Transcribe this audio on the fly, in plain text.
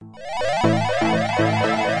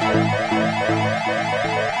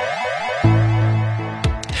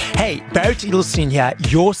Garrett Edelstein here,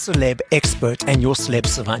 your celeb expert and your celeb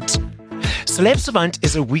savant. Celeb Savant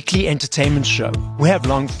is a weekly entertainment show. We have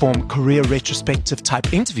long-form career retrospective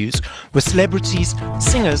type interviews with celebrities,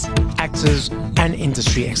 singers, actors, and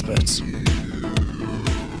industry experts.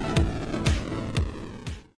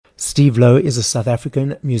 Steve Louw is a South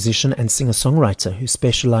African musician and singer-songwriter who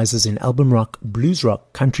specializes in album rock, blues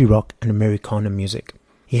rock, country rock, and Americana music.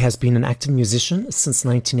 He has been an active musician since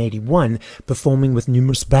 1981, performing with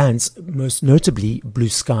numerous bands, most notably Blue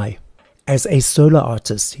Sky. As a solo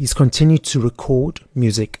artist, he's continued to record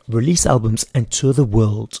music, release albums, and tour the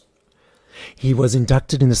world. He was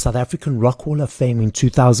inducted in the South African Rock Hall of Fame in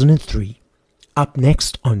 2003. Up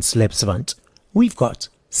next on Celeb Savant, we've got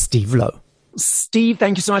Steve Louw. Steve,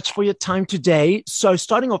 thank you so much for your time today. So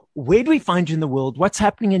starting off, where do we find you in the world? What's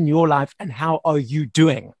happening in your life and how are you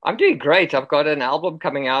doing? I'm doing great. I've got an album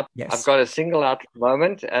coming out. Yes. I've got a single out at the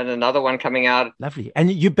moment and another one coming out. Lovely.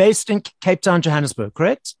 And you're based in Cape Town, Johannesburg,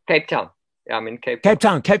 correct? Cape Town. Yeah, I'm in Cape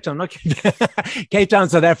Town. Cape Town, not Cape Town,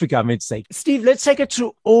 South Africa, I meant to say. Steve, let's take it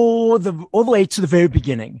to all the way to the very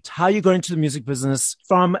beginning. How you got into the music business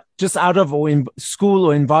from just out of or in school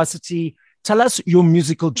or in varsity. Tell us your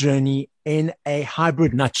musical journey in a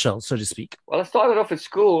hybrid nutshell, so to speak. Well, I started off at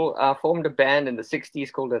school. I formed a band in the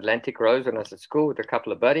 60s called Atlantic Rose when I was at school with a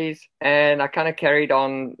couple of buddies. And I kind of carried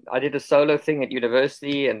on. I did a solo thing at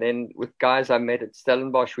university. And then with guys I met at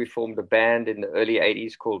Stellenbosch, we formed a band in the early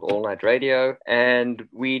 80s called All Night Radio. And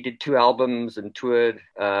we did 2 albums and toured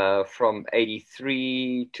from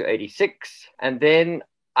 83 to 86. And then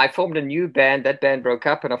I formed a new band. That band broke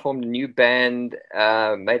up and I formed a new band,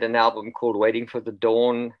 made an album called Waiting for the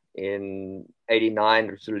Dawn in 89.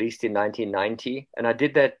 It was released in 1990. And I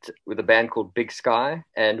did that with a band called Big Sky.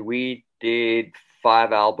 And we did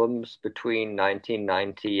 5 albums between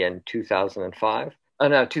 1990 and 2005. Oh,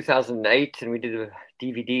 no, 2008. And we did a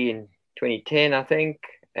DVD in 2010, I think.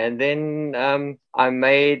 And then I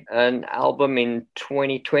made an album in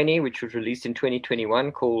 2020, which was released in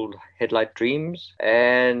 2021 called Headlight Dreams.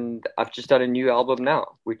 And I've just done a new album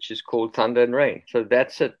now, which is called Thunder and Rain. So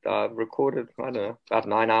that's it. I've recorded, I don't know, about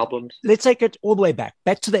 9 albums. Let's take it all the way back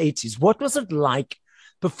to the 80s. What was it like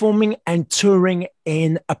performing and touring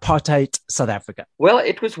in apartheid South Africa? Well,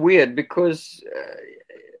 it was weird because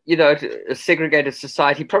a segregated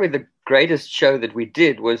society. Probably the greatest show that we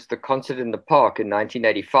did was the concert in the park in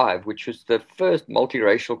 1985, which was the first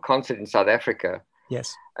multiracial concert in South Africa.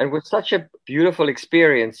 Yes. And it was such a beautiful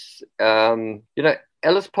experience.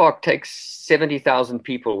 Ellis Park takes 70,000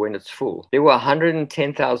 people when it's full. There were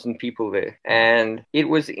 110,000 people there. And it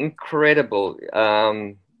was incredible.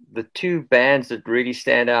 The 2 bands that really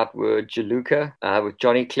stand out were Jaluka with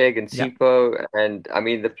Johnny Clegg and Sipho. Yep. And I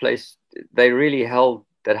mean, the place, they really held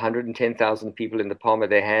that 110,000 people in the palm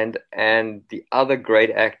of their hand. And the other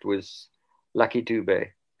great act was Lucky Dube.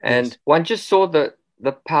 And yes, one just saw the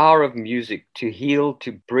power of music to heal,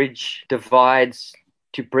 to bridge divides,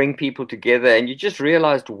 to bring people together. And you just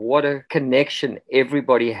realized what a connection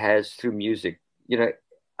everybody has through music.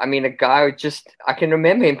 A guy I can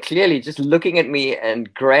remember him clearly just looking at me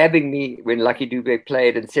and grabbing me when Lucky Dube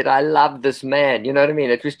played and said, "I love this man." You know what I mean?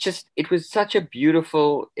 It was such a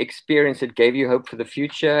beautiful experience. It gave you hope for the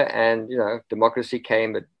future and, democracy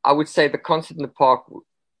came. But I would say the concert in the park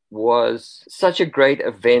was such a great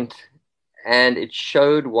event and it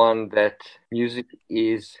showed one that music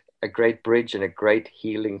is a great bridge and a great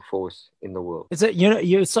healing force in the world.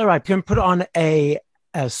 You're so right. You can put on a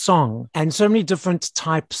song and so many different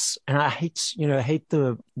types, and I hate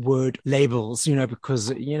the word labels,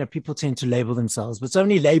 because people tend to label themselves, but so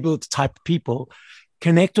many labeled type people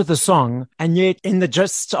connect with the song, and yet in the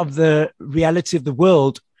gist of the reality of the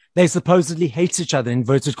world, they supposedly hate each other,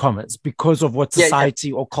 inverted commas, because of what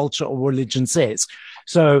society or culture or religion says.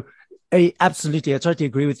 So absolutely, I totally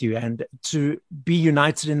agree with you. And to be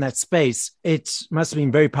united in that space, it must have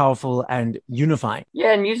been very powerful and unifying.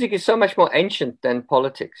 Yeah, and music is so much more ancient than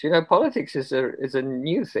politics. Politics is a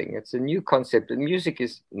new thing. It's a new concept. And music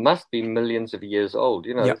must be millions of years old.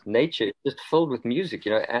 Nature is just filled with music.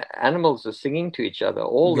 Animals are singing to each other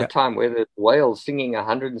all the time, whether it's whales singing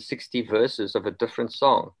 160 verses of a different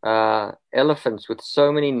song, elephants with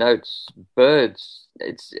so many notes, birds.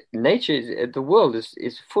 It's nature. The world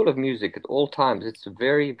is full of music at all times. It's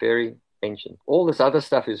very, very ancient. All this other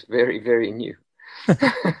stuff is very, very new.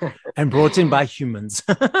 And brought in by humans.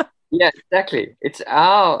 Yeah, exactly. It's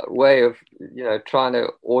our way of, trying to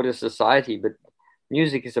order society, but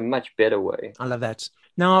music is a much better way. I love that.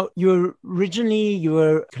 Now, you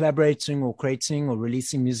were collaborating or creating or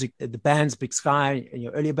releasing music. The band's Big Sky,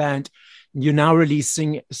 your earlier band. You're now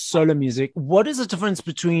releasing solo music. What is the difference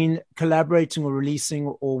between collaborating or releasing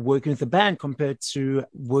or working with a band compared to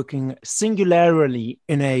working singularly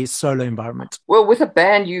in a solo environment? Well, with a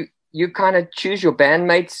band, you kind of choose your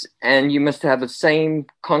bandmates, and you must have the same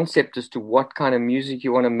concept as to what kind of music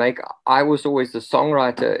you want to make. I was always the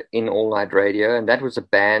songwriter in All Night Radio, and that was a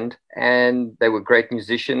band, and they were great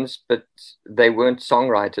musicians, but they weren't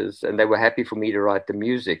songwriters, and they were happy for me to write the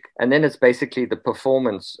music. And then it's basically the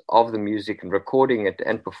performance of the music and recording it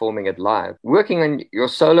and performing it live. Working on your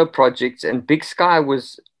solo projects, and Big Sky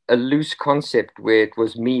was a loose concept where it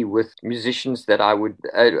was me with musicians that I would,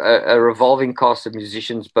 a revolving cast of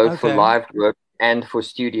musicians, both for live work and for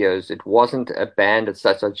studios. It wasn't a band as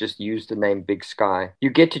such. I just used the name Big Sky. You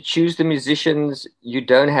get to choose the musicians. You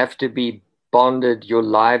don't have to be bonded. Your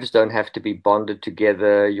lives don't have to be bonded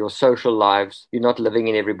together. Your social lives, you're not living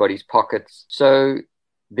in everybody's pockets. So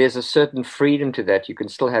there's a certain freedom to that. You can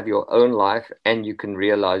still have your own life and you can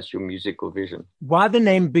realize your musical vision. Why the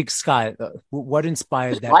name Big Sky, though? What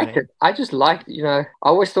inspired that name? I just liked, I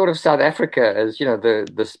always thought of South Africa as,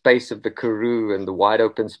 the space of the Karoo and the wide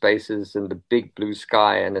open spaces and the big blue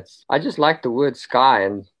sky. And I just like the word sky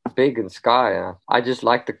and big and sky. I just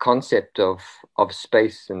like the concept of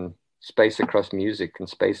space and space across music and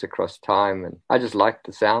space across time, and I just like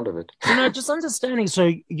the sound of it. Just understanding.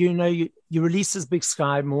 So you release this Big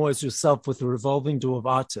Sky more as yourself with a revolving door of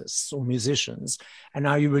artists or musicians, and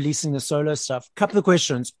now you're releasing the solo stuff. Couple of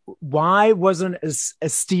questions: why wasn't a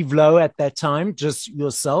Steve Louw at that time just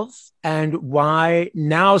yourself, and why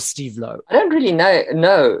now Steve Louw? I don't really know.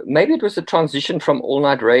 No, maybe it was a transition from All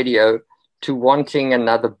Night Radio to wanting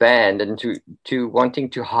another band and to wanting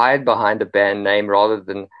to hide behind a band name rather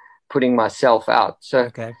than putting myself out. So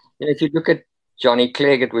if you look at Johnny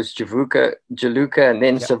Clegg, it was Jaluka, and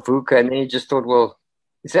then Savuka, and then you just thought, well,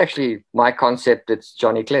 it's actually my concept, it's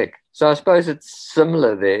Johnny Clegg. So I suppose it's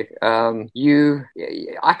similar there.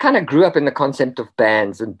 I kind of grew up in the concept of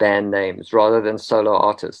bands and band names rather than solo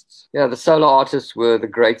artists. The solo artists were the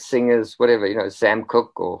great singers, whatever, Sam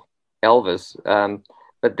Cooke or Elvis.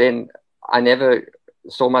 But then I never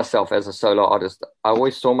saw myself as a solo artist. I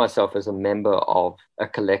always saw myself as a member of a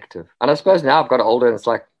collective. And I suppose now I've got older and it's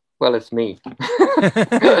like, well, it's me.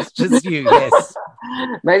 It's just you, yes.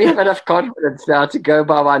 Maybe I have enough confidence now to go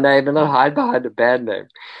by my name and not hide behind a band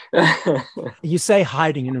name. You say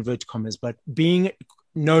hiding in inverted commas, but being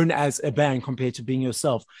known as a band compared to being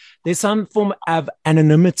yourself, there's some form of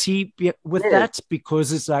anonymity with that,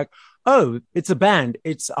 because it's like, oh, it's a band.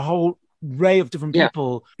 It's a whole array of different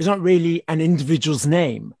people. It's not really an individual's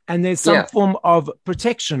name, and there's some form of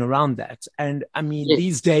protection around that. And I mean,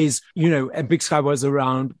 these days, and Big Sky was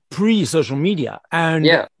around pre-social media. And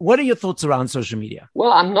what are your thoughts around social media?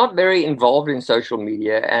 Well, I'm not very involved in social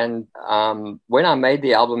media, and when I made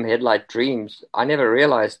the album Headlight Dreams, I never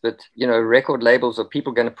realized that record labels or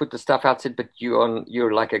people going to put the stuff out, said, but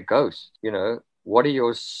you're like a ghost. What are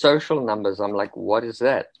your social numbers? I'm like, what is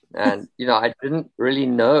that? And, I didn't really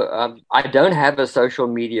know. I don't have a social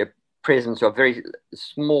media presence, or a very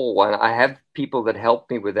small one. I have people that help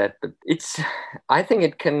me with that, but I think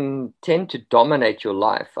it can tend to dominate your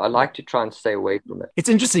life. I like to try and stay away from it. It's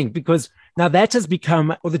interesting because now that has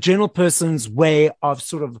become, or the general person's way of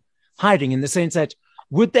sort of hiding, in the sense that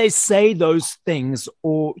would they say those things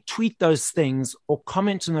or tweet those things or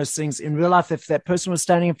comment on those things in real life if that person was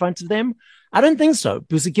standing in front of them? I don't think so,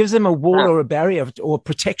 because it gives them a wall or a barrier or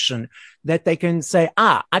protection that they can say,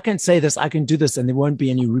 I can say this, I can do this, and there won't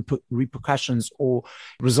be any repercussions or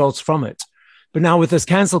results from it. But now with this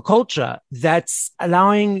cancel culture, that's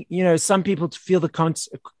allowing, some people to feel the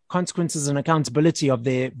consequences and accountability of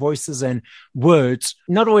their voices and words,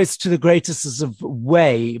 not always to the greatest of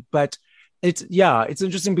way, but it's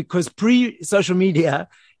interesting because pre-social media,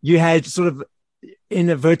 you had sort of, in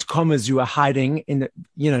inverted commas, you were hiding in,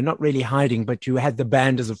 not really hiding, but you had the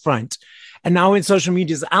band as a front. And now when social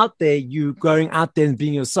media is out there, you going out there and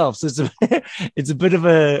being yourself. So it's a bit of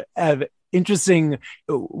a interesting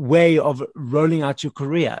way of rolling out your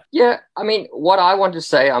career. Yeah. I mean, what I want to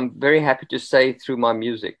say, I'm very happy to say through my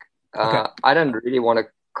music. I don't really want to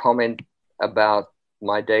comment about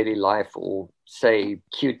my daily life or say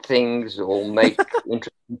cute things or make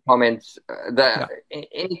interesting comments.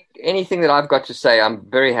 Anything that I've got to say, I'm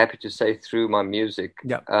very happy to say through my music.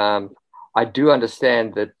 I do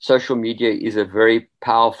understand that social media is a very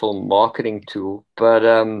powerful marketing tool, but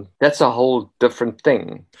that's a whole different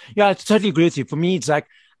thing. Yeah, I totally agree with you. For me, it's like,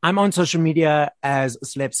 I'm on social media as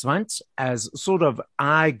Celeb Savant, as sort of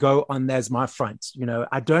I go on there as my front. You know,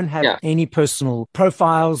 I don't have Yeah, any personal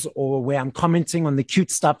profiles or where I'm commenting on the cute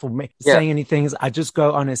stuff or yeah, saying any things. I just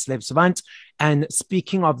go on as Celeb Savant and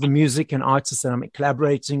speaking of the music and artists that I'm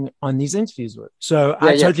collaborating on these interviews with. So yeah,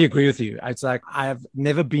 I yeah. totally agree with you. It's like I've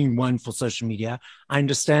never been one for social media. I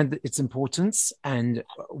understand its importance and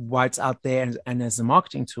why it's out there and as a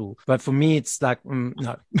marketing tool. But for me, it's like,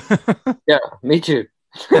 no. Yeah, me too.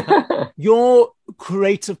 Your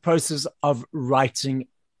creative process of writing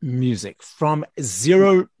music from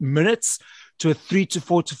 0 minutes to a 3 to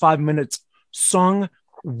 4 to 5 minute song.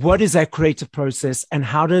 What is that creative process, and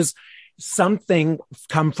how does something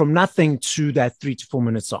come from nothing to that 3 to 4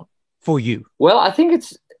 minute song for you? Well, I think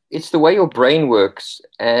it's the way your brain works,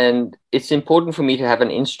 and it's important for me to have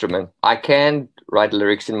an instrument. I can write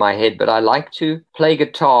lyrics in my head, but I like to play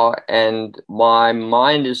guitar, and my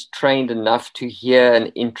mind is trained enough to hear an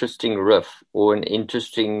interesting riff or an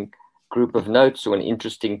interesting group of notes or an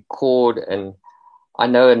interesting chord, and I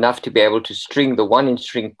know enough to be able to string the one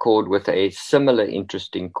string chord with a similar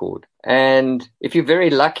interesting chord. And if you're very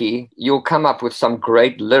lucky, you'll come up with some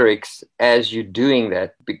great lyrics as you're doing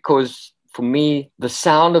that. Because for me, the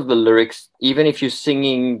sound of the lyrics, even if you're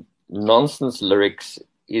singing nonsense lyrics,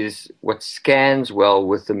 is what scans well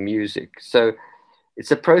with the music. So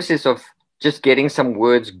it's a process of just getting some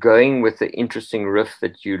words going with the interesting riff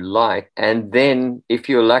that you like. And then if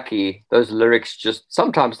you're lucky, those lyrics just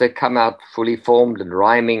sometimes they come out fully formed and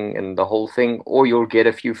rhyming and the whole thing, or you'll get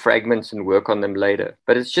a few fragments and work on them later.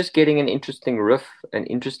 But it's just getting an interesting riff, an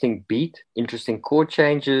interesting beat, interesting chord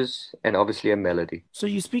changes, and obviously a melody. So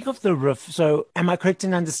you speak of the riff. So am I correct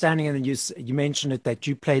in understanding? And then you mentioned it that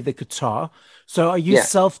you play the guitar. So are you Yeah.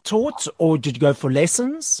 self-taught or did you go for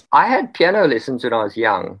lessons? I had piano lessons when I was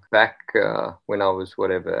young, back when I was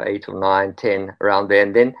whatever, 8 or 9, 10, around there.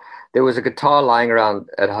 And then there was a guitar lying around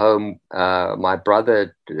at home. My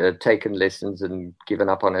brother had taken lessons and given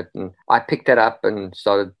up on it. And I picked that up and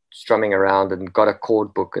started strumming around and got a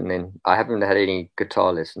chord book. And then I haven't had any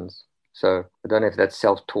guitar lessons. So I don't know if that's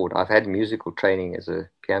self-taught. I've had musical training as a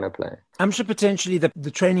piano player. I'm sure potentially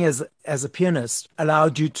the training as a pianist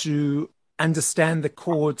allowed you to understand the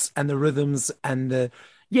chords and the rhythms and the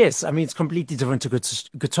yes, I mean it's completely different to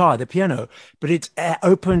guitar, the piano, but it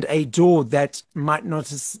opened a door that might not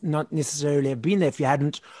necessarily have been there if you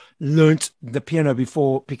hadn't learnt the piano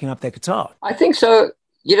before picking up that guitar. I think so.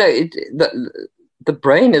 The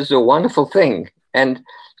brain is a wonderful thing, and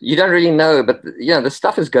you don't really know, but the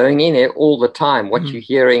stuff is going in it all the time. What you're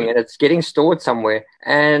hearing, and it's getting stored somewhere.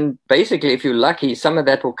 And basically, if you're lucky, some of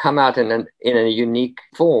that will come out in a unique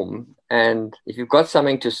form. And if you've got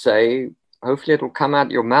something to say, hopefully it will come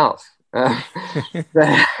out your mouth. I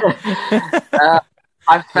Yeah.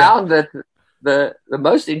 found that the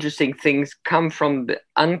most interesting things come from the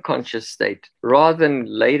unconscious state rather than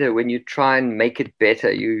later when you try and make it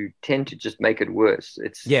better, you tend to just make it worse.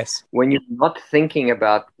 It's Yes. when you're not thinking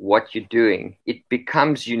about what you're doing, it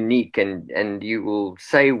becomes unique, and you will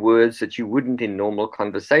say words that you wouldn't in normal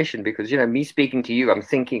conversation because, me speaking to you, I'm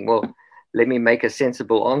thinking, well, let me make a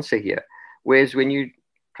sensible answer here. Whereas when you're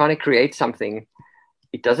trying to create something,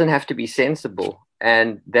 it doesn't have to be sensible.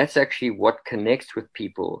 And that's actually what connects with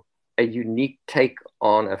people, a unique take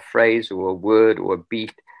on a phrase or a word or a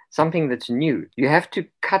beat, something that's new. You have to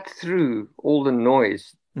cut through all the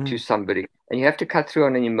noise to somebody, and you have to cut through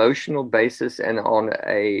on an emotional basis and on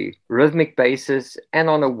a rhythmic basis and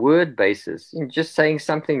on a word basis. And just saying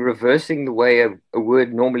something, reversing the way a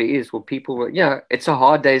word normally is, well, people will, it's a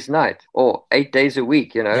hard day's night or 8 days a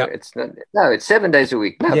week, Yep. it's not, no, it's 7 days a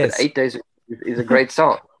week. No, but Yes. 8 days is a great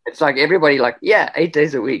song. It's like everybody like, yeah, 8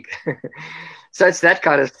 days a week. So it's that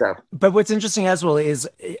kind of stuff. But what's interesting as well is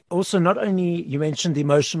also not only you mentioned the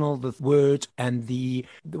emotional, the word, and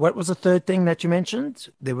what was the third thing that you mentioned?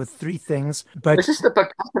 There were three things, It's but just the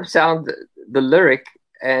percussive sound, the lyric,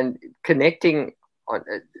 and connecting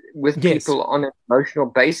with yes, people on an emotional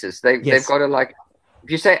basis. They've yes. got to like, if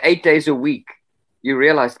you say 8 days a week, you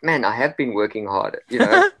realize, man, I have been working hard.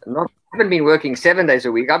 Not I haven't been working 7 days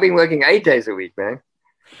a week. I've been working 8 days a week, man.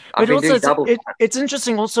 I've But been also doing double time. it's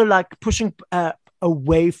interesting also like pushing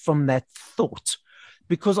away from that thought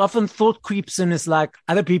because often thought creeps in is like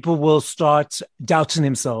other people will start doubting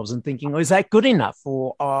themselves and thinking, oh, is that good enough?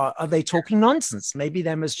 Or are they talking nonsense? Maybe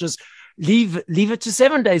they must just leave it to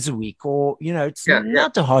 7 days a week, or it's Yeah, yeah.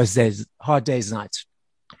 not a hard days night.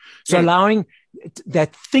 So Mm. allowing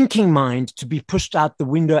that thinking mind to be pushed out the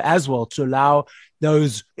window as well, to allow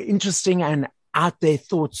those interesting and out there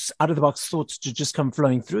thoughts, out of the box thoughts to just come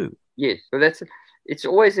flowing through. Yes. So it's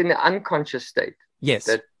always in the unconscious state Yes.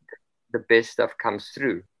 that the best stuff comes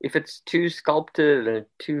through. If it's too sculpted and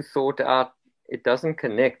too thought out, it doesn't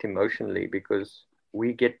connect emotionally, because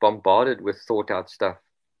we get bombarded with thought out stuff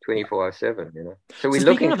 24/7, you know. So we're speaking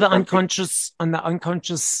looking of for the something.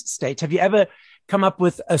 unconscious state, have you ever come up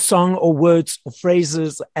with a song or words or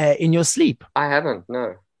phrases in your sleep? I haven't,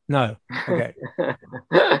 no. No. Okay.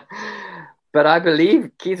 But I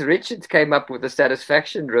believe Keith Richards came up with the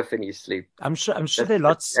Satisfaction riff in his sleep. I'm sure. I'm sure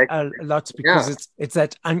That's, there are lots because yeah, it's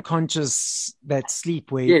that unconscious, that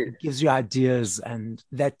sleep where yes, it gives you ideas, and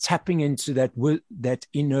that tapping into that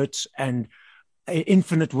innate and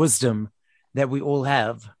infinite wisdom that we all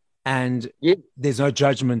have, and yes, there's no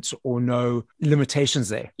judgment or no limitations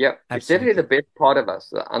there. yeah. It's definitely Absolutely. the best part of us,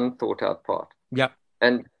 the unthought out part. Yeah.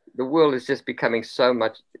 And the world is just becoming so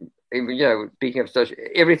much, you know, speaking of social,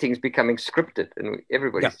 everything's becoming scripted, and Yeah.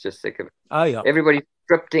 everybody's just sick of it. Oh yeah. Everybody's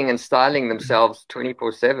scripting and styling themselves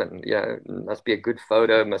 24/7. You know, must be a good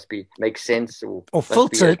photo, must be make sense, or Or must be a,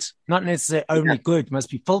 filtered, not necessarily yeah, only good, must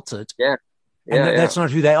be filtered, yeah, and yeah, yeah. that's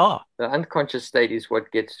not who they are. The unconscious state is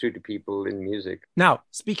what gets through to people in music. Now,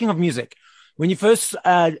 speaking of music, when you first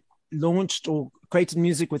launched or created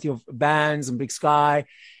music with your bands and Big Sky,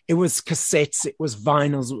 it was cassettes, it was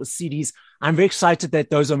vinyls, it was CDs. I'm very excited that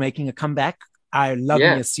those are making a comeback. I love me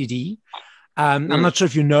Yeah. a CD. I'm Mm. not sure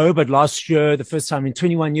if you know, but last year, the first time in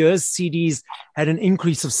 21 years, CDs had an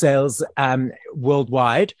increase of sales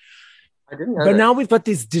worldwide. I didn't know But that. now we've got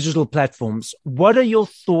these digital platforms. What are your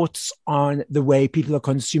thoughts on the way people are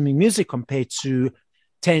consuming music compared to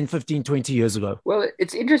 10, 15, 20 years ago? Well,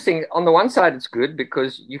 it's interesting. On the one side, it's good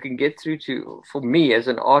because you can get through to, for me as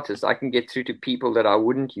an artist, I can get through to people that I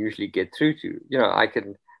wouldn't usually get through to. You know,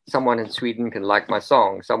 someone in Sweden can like my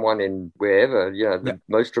song, someone in wherever, you know, Yeah. the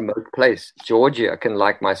most remote place, Georgia, can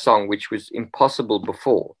like my song, which was impossible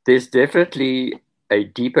before. There's definitely a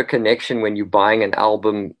deeper connection when you're buying an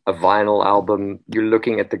album, a vinyl album. You're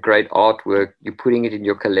looking at the great artwork, you're putting it in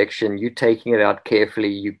your collection, you're taking it out carefully,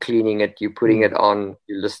 you're cleaning it, you're putting it on,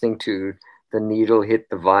 you're listening to the needle hit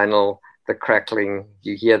the vinyl, the crackling,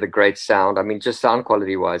 you hear the great sound. I mean, just sound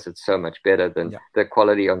quality wise, it's so much better than Yeah. the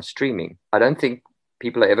quality on streaming. I don't think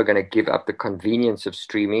people are ever going to give up the convenience of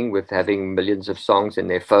streaming with having millions of songs in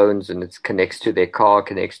their phones, and it connects to their car,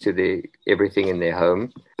 connects to everything in their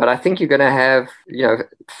home. But I think you're going to have, you know,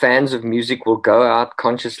 fans of music will go out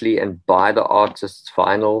consciously and buy the artist's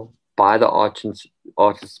vinyl, buy the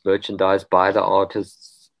artist's merchandise, buy the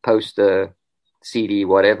artist's poster, CD,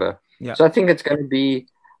 whatever. Yeah. So I think it's going to be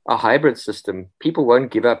a hybrid system. People won't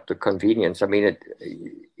give up the convenience. I mean,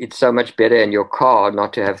 it's so much better in your car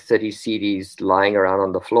not to have 30 CDs lying around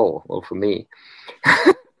on the floor. Well, for me.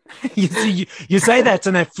 You see, you say that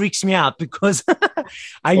and that freaks me out because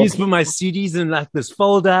I used to put my CDs in like this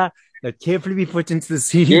folder that carefully be put into the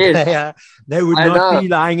CD Yes, player. They would I not know. be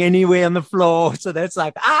lying anywhere on the floor. So that's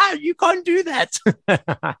like, you can't do that.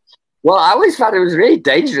 Well, I always found it was really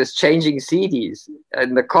dangerous changing CDs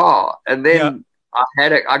in the car. And Yeah. then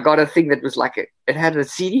I got a thing that was like it had a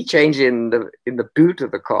CD changer in the boot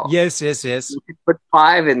of the car. Yes. You could put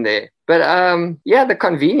 5 in there. But yeah, the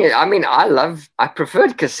convenience. I mean, I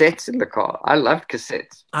preferred cassettes in the car. I loved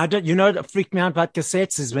cassettes. I don't, what freaked me out about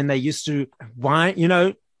cassettes is when they used to wind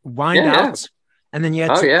Yeah, yeah. out, and then you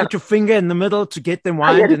had Oh to yeah. put your finger in the middle to get them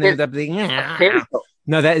Oh, you had wind, to and then get they'd be, a pencil.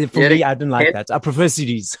 no, that for You had to me, get I didn't a like pen. that. I prefer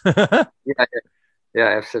CDs. Yeah, yeah,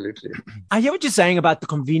 absolutely. I hear what you're saying about the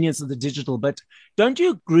convenience of the digital, but don't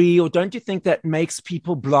you agree or don't you think that makes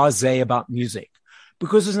people blasé about music?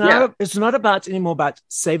 Because Yeah, it's not about anymore about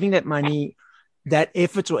saving that money, that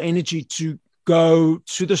effort or energy to go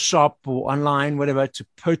to the shop or online, whatever, to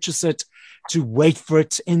purchase it, to wait for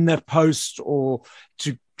it in the post or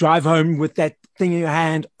to drive home with that thing in your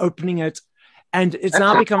hand, opening it. And it's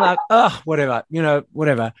now absolutely. become like, whatever,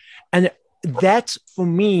 whatever. And that for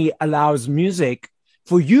me allows music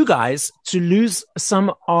for you guys to lose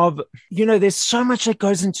some of, there's so much that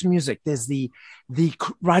goes into music. There's the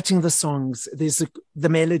writing of the songs, there's the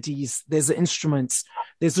melodies, there's the instruments,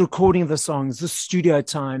 there's the recording of the songs, the studio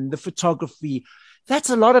time, the photography. That's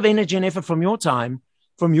a lot of energy and effort from your time,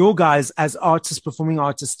 from your guys as artists, performing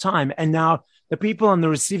artists' time. And now the people on the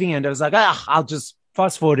receiving end, I was like, I'll just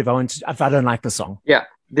fast forward if I don't like the song. Yeah,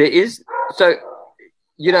 there is. So,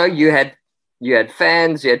 you had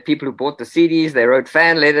fans, you had people who bought the CDs, they wrote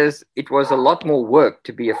fan letters. It was a lot more work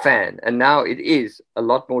to be a fan. And now it is a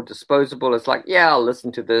lot more disposable. It's like, yeah, I'll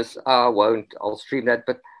listen to this. I won't. I'll stream that.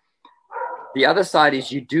 But the other side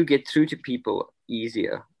is you do get through to people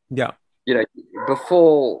easier. Yeah.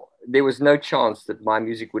 Before there was no chance that my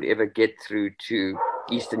music would ever get through to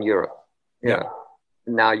Eastern Europe. Yeah.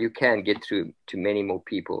 now you can get through to many more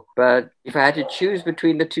people. But if I had to choose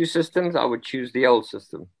between the two systems, I would choose the old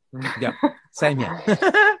system. Yeah, same here.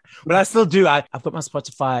 But I still do. I've got my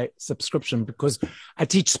Spotify subscription because I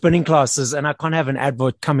teach spinning classes and I can't have an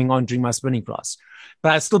advert coming on during my spinning class.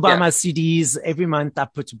 But I still buy my CDs every month. I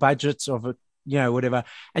put budgets of whatever.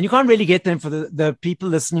 And you can't really get them for the people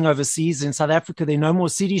listening overseas. In South Africa, there are no more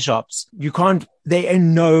CD shops. There are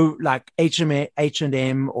no like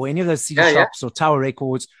H&M or any of those CD shops or Tower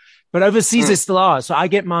Records. But overseas, there still are. So I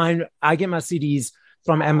get my CDs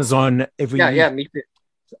from Amazon me too.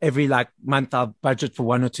 Every like month. I'll budget for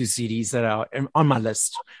 1 or 2 CDs that are on my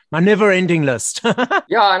list, my never-ending list.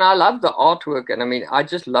 Yeah, and I love the artwork, and I mean, I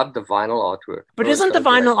just love the vinyl artwork. But isn't the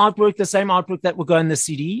vinyl artwork the same artwork that will go in the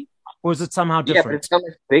CD, or is it somehow different? Yeah, but it's so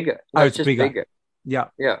much bigger. No, it's just bigger. Yeah,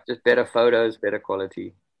 just better photos, better quality.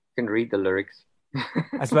 You can read the lyrics.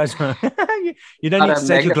 I suppose you don't need to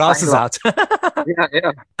take your glasses out.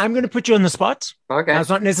 Yeah. I'm going to put you on the spot. Okay. Now, it's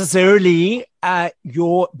not necessarily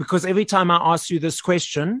because every time I ask you this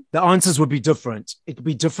question, the answers would be different. It could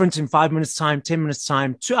be different in 5 minutes time, 10 minutes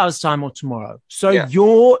time, 2 hours time, or tomorrow. So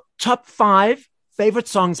your top 5 favorite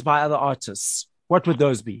songs by other artists. What would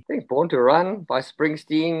those be? I think Born to Run by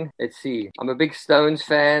Springsteen. Let's see. I'm a big Stones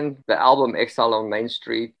fan. The album Exile on Main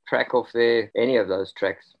Street, track off there. Any of those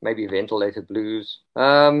tracks. Maybe Ventilated Blues.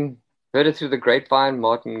 Heard It Through the Grapevine,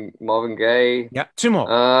 Marvin Gaye. Yeah, 2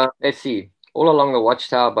 more. Let's see. All Along the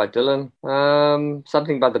Watchtower by Dylan.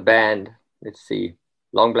 Something by the band. Let's see.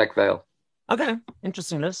 Long Black Veil. Okay,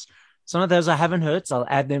 interesting list. Some of those I haven't heard, so I'll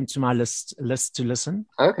add them to my list to listen.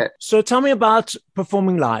 Okay. So tell me about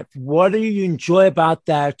performing live. What do you enjoy about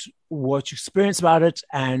that? What you experience about it?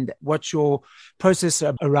 And what's your process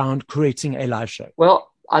around creating a live show?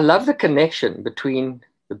 Well, I love the connection between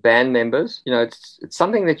the band members. You know, it's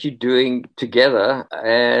something that you're doing together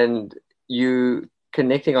and you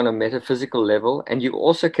connecting on a metaphysical level, and you're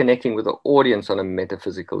also connecting with the audience on a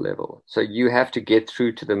metaphysical level. So you have to get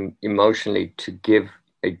through to them emotionally to give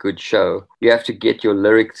a good show. You have to get your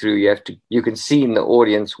lyric through. You can see in the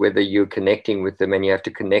audience whether you're connecting with them, and you have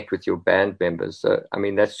to connect with your band members. So, I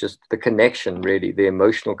mean, that's just the connection, really. The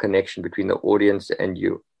emotional connection between the audience and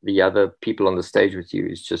you, the other people on the stage with you,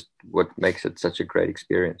 is just what makes it such a great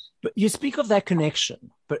experience. But you speak of that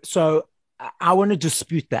connection, but so I want to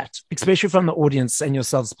dispute that, especially from the audience and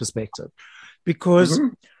yourself's perspective, because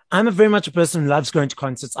I'm very much a person who loves going to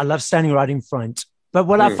concerts. I love standing right in front. But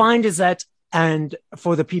what I find is that, and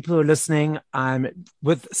for the people who are listening, I'm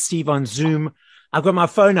with Steve on Zoom. I've got my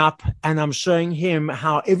phone up and I'm showing him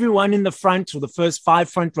how everyone in the front, or the first 5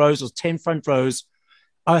 front rows or 10 front rows,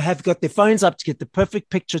 have got their phones up to get the perfect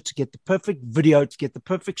picture, to get the perfect video, to get the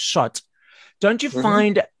perfect shot. Don't you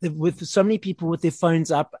find that with so many people with their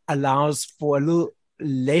phones up allows for a little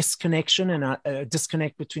less connection and a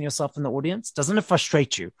disconnect between yourself and the audience? Doesn't it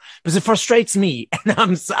frustrate you? Because it frustrates me,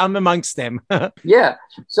 and I'm amongst them. Yeah.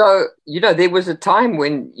 So, there was a time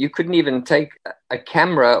when you couldn't even take a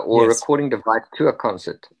camera or recording device to a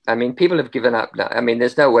concert. I mean, people have given up now. I mean,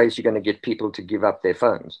 there's no ways you're going to get people to give up their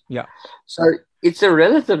phones. Yeah. So it's a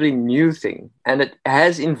relatively new thing, and it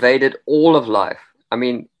has invaded all of life. I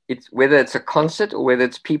mean, whether it's a concert or whether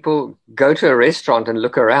it's people go to a restaurant and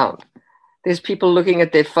look around. There's people looking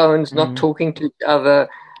at their phones, not talking to each other.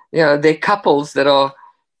 They're couples that are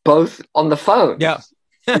both on the phone. Yeah.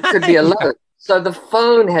 It could be alone. So the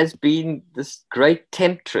phone has been this great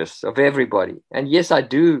temptress of everybody. And yes, I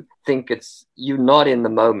do think you're not in the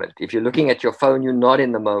moment. If you're looking at your phone, you're not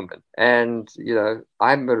in the moment. And,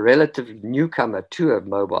 I'm a relative newcomer to a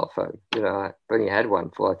mobile phone. I've only had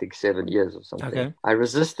one for, I think, 7 years or something. Okay. I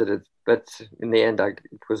resisted it, but in the end, it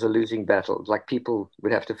was a losing battle. Like, people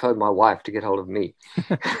would have to phone my wife to get hold of me.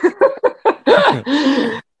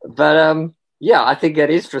 But, I think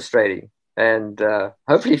that is frustrating. And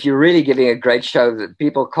hopefully, if you're really giving a great show, that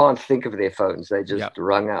people can't think of their phones, they just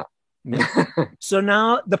rung out. So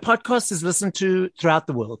now the podcast is listened to throughout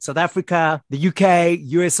the world: South Africa, the UK,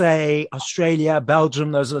 USA, Australia,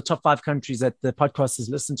 Belgium. Those are the top 5 countries that the podcast is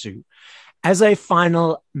listened to. As a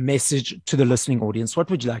final message to the listening audience, what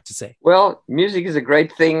would you like to say? Well, music is a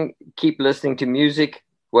great thing. Keep listening to music,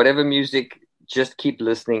 whatever music. Just keep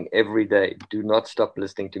listening every day. Do not stop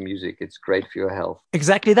listening to music. It's great for your health.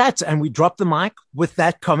 Exactly that. And we drop the mic with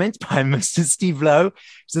that comment by Mr. Steve Louw.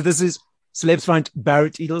 So this is Celebs Front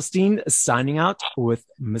Barrett Edelstein signing out with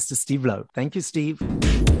Mr. Steve Louw. Thank you, Steve.